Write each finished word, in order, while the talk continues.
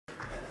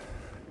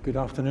Good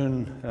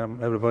afternoon,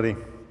 everybody.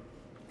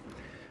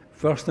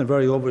 First and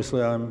very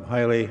obviously, I'm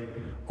highly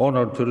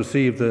honoured to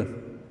receive the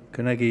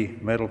Carnegie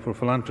Medal for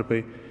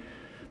Philanthropy,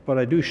 but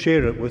I do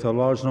share it with a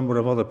large number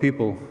of other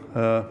people,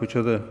 which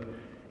are the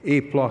A+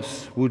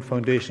 Wood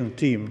Foundation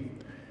team,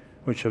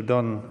 which have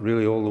done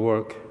really all the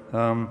work.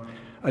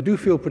 I do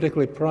feel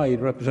particularly proud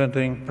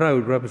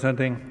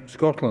representing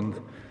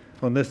Scotland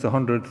on this, the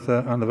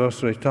 100th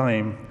anniversary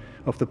time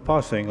of the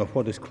passing of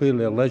what is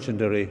clearly a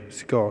legendary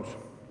Scot.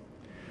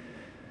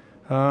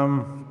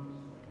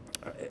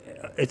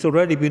 It's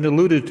already been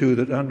alluded to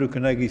that Andrew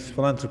Carnegie's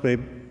philanthropy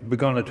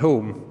began at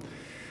home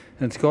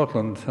in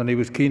Scotland, and he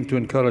was keen to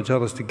encourage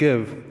others to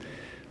give.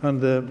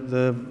 And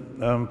the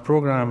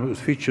programme that was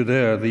featured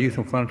there, the Youth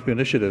and Philanthropy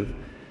Initiative,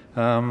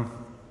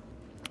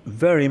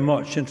 very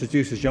much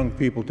introduces young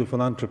people to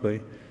philanthropy.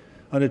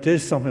 And it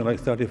is something like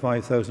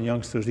 35,000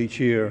 youngsters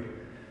each year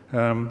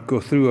go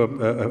through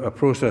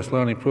a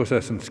learning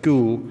process in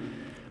school,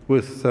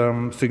 with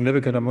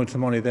significant amounts of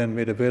money then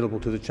made available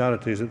to the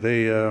charities that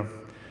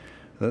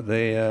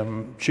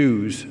they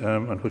choose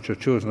and which are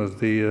chosen as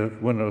the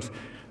winners.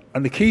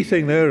 And the key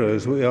thing there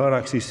is we are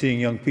actually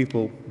seeing young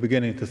people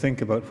beginning to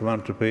think about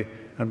philanthropy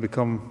and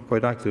become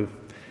quite active.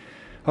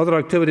 Other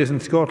activities in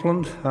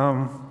Scotland,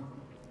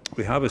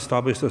 we have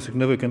established a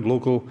significant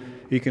local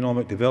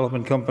economic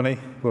development company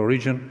for a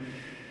region.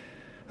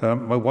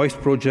 My wife's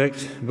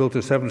project built a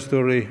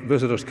 7-storey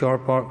visitors car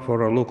park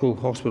for our local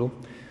hospital,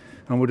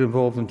 and we're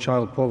involved in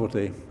child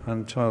poverty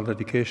and child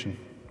education.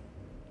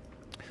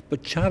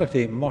 But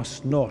charity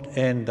must not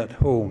end at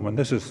home, and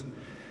this is,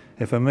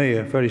 if I may,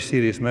 a very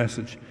serious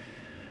message.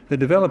 The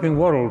developing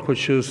world,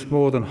 which is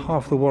more than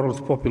half the world's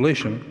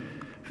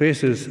population,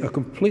 faces a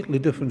completely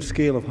different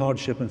scale of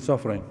hardship and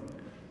suffering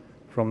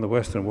from the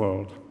Western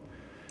world.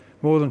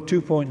 More than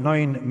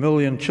 2.9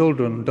 million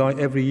children die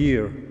every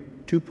year,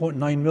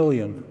 2.9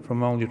 million from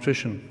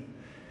malnutrition.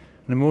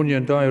 Pneumonia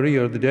and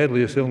diarrhea are the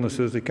deadliest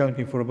illnesses,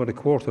 accounting for about a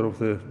quarter of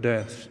the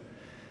deaths.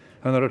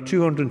 And there are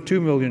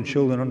 202 million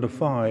children under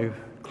 5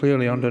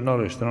 clearly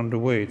undernourished and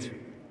underweight.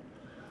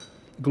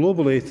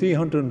 Globally,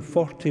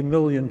 340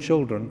 million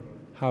children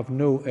have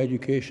no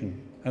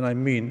education, and I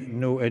mean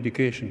no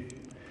education.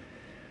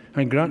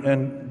 And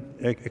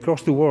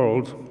across the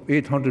world,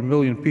 800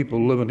 million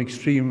people live in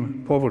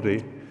extreme poverty,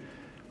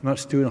 and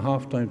that's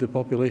 2.5 times the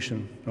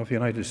population of the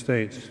United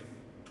States.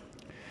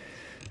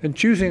 In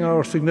choosing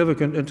our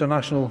significant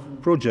international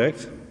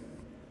project,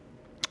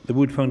 the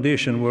Wood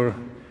Foundation were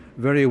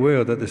very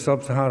aware that in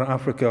Sub-Saharan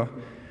Africa,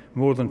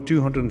 more than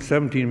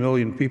 217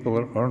 million people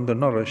are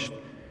undernourished,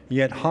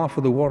 yet half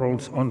of the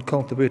world's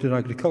uncultivated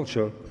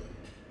agriculture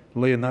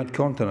lay in that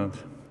continent.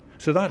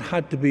 So that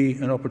had to be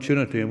an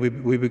opportunity, and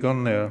we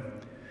begun there.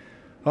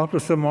 After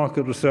some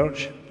market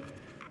research,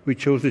 we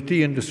chose the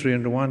tea industry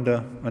in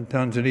Rwanda and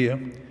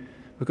Tanzania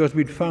because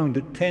we'd found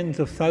that tens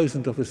of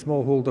thousands of the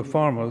smallholder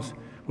farmers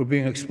were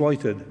being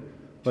exploited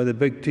by the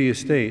big tea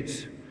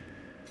estates,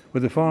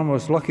 with the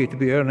farmers lucky to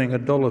be earning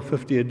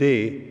 $1.50 a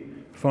day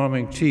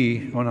farming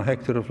tea on a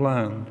hectare of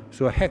land.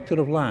 So a hectare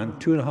of land,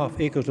 2.5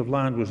 acres of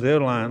land, was their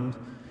land.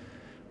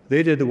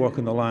 They did the work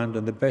on the land,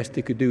 and the best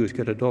they could do is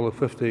get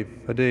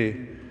 $1.50 a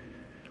day.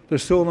 Their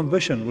sole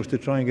ambition was to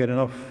try and get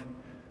enough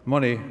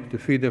money to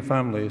feed their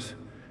families,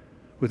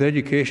 with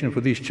education for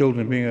these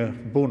children being a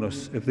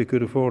bonus if they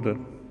could afford it.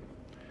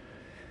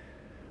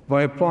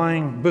 By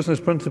applying business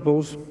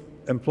principles,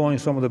 employing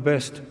some of the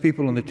best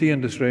people in the tea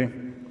industry,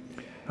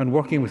 and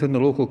working within the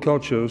local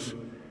cultures,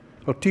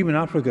 our team in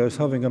Africa is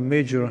having a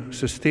major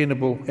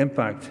sustainable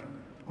impact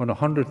on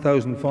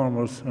 100,000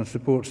 farmers and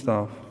support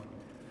staff.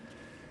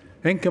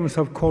 Incomes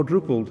have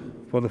quadrupled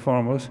for the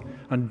farmers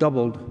and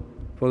doubled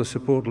for the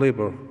support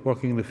labour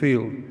working in the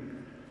field.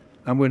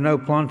 And we're now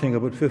planting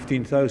about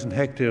 15,000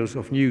 hectares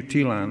of new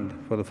tea land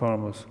for the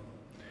farmers.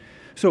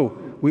 So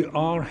we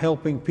are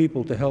helping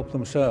people to help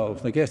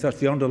themselves. And I guess that's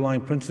the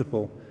underlying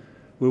principle.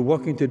 We're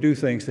working to do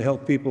things to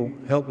help people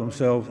help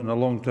themselves in a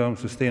long-term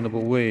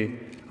sustainable way,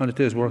 and it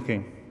is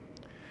working.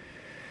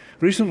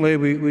 Recently,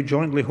 we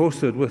jointly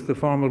hosted with the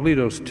farmer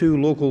leaders 2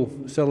 local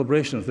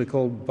celebrations they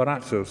called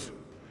baratsas,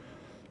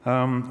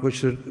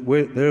 which is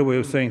their way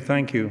of saying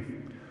thank you.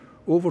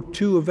 Over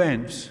 2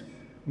 events,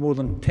 more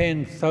than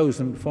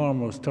 10,000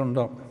 farmers turned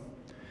up.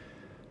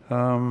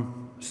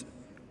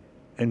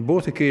 In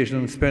both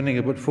occasions, spending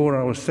about 4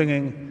 hours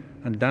singing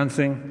and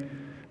dancing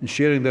and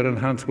sharing their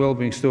enhanced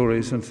well-being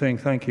stories and saying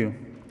thank you.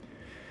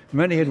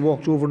 Many had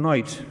walked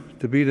overnight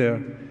to be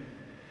there,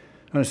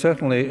 and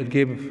certainly it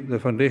gave the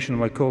Foundation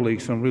and my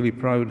colleagues some really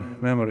proud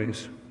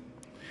memories.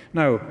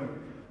 Now,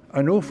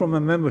 I know from a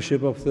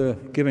membership of the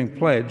Giving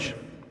Pledge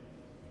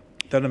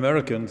that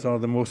Americans are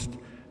the most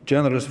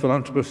generous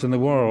philanthropists in the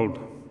world,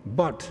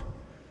 but,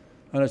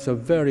 and it's a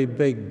very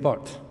big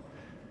but,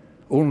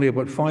 only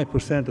about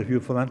 5% of your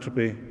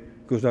philanthropy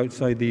goes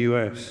outside the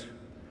US.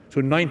 So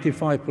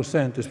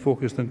 95% is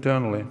focused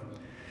internally.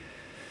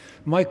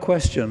 My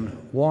question,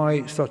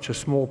 why such a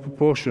small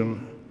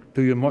proportion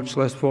to your much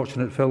less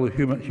fortunate fellow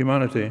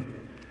humanity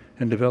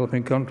in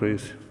developing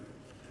countries?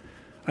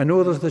 I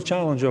know there's the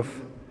challenge of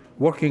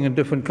working in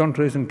different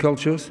countries and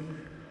cultures.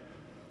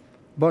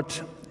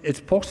 But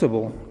it's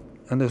possible,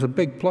 and there's a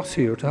big plus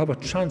here, to have a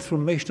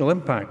transformational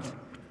impact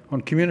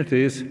on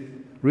communities,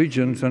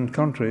 regions, and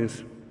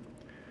countries.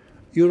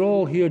 You're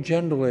all here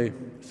generally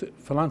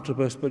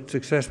philanthropists, but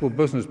successful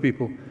business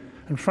people.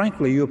 And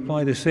frankly, you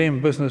apply the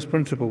same business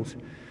principles.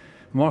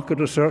 Market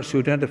research to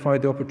identify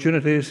the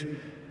opportunities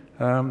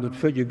that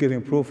fit your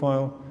giving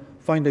profile,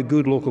 find a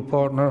good local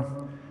partner,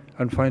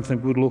 and find some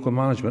good local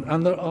management.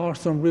 And there are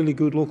some really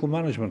good local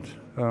management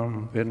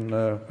in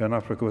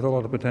Africa with a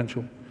lot of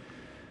potential.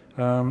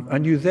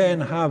 And you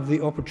then have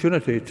the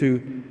opportunity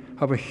to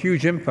have a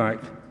huge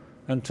impact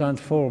and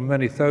transform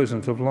many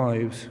thousands of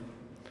lives.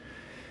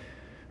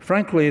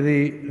 Frankly,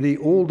 the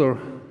older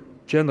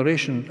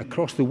generation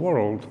across the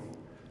world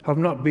have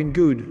not been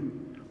good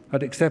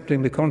at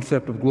accepting the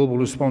concept of global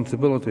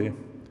responsibility.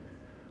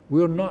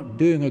 We're not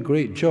doing a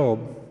great job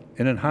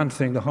in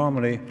enhancing the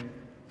harmony,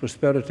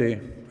 prosperity,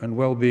 and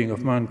well-being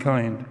of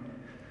mankind.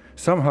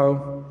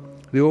 Somehow,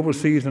 the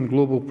overseas and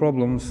global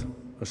problems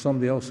are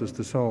somebody else's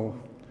to solve.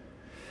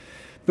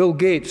 Bill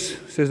Gates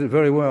says it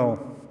very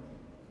well.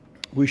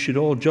 We should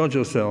all judge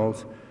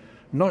ourselves,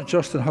 not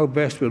just on how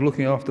best we're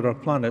looking after our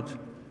planet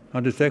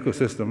and its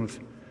ecosystems,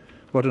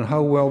 but on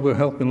how well we're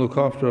helping look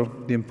after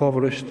the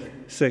impoverished,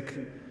 sick,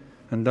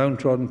 and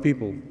downtrodden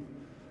people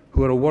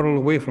who are a world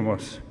away from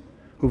us,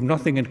 who have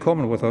nothing in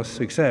common with us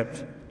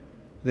except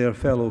they are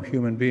fellow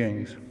human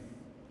beings.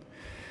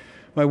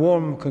 My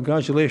warm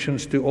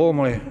congratulations to all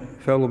my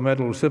fellow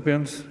medal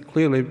recipients.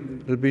 Clearly,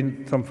 there have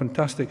been some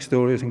fantastic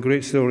stories and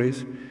great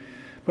stories,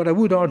 but I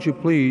would urge you,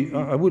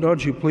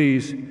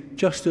 please,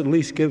 just at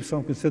least give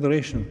some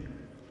consideration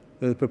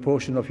to the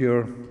proportion of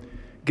your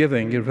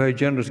giving, your very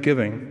generous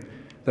giving,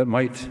 that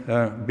might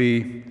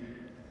be,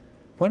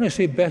 when I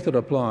say better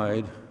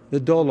applied, the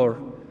dollar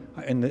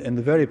in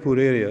the very poor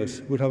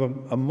areas would have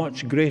a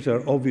much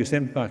greater obvious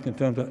impact in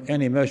terms of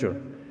any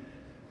measure,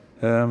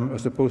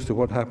 as opposed to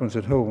what happens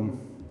at home,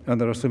 and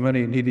there are so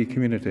many needy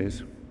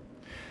communities.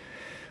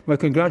 My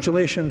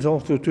congratulations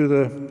also to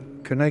the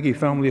Carnegie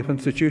family of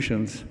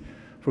institutions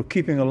for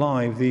keeping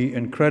alive the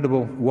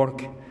incredible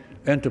work,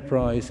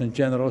 enterprise, and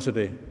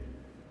generosity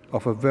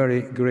of a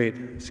very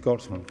great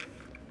Scotsman.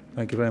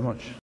 Thank you very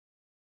much.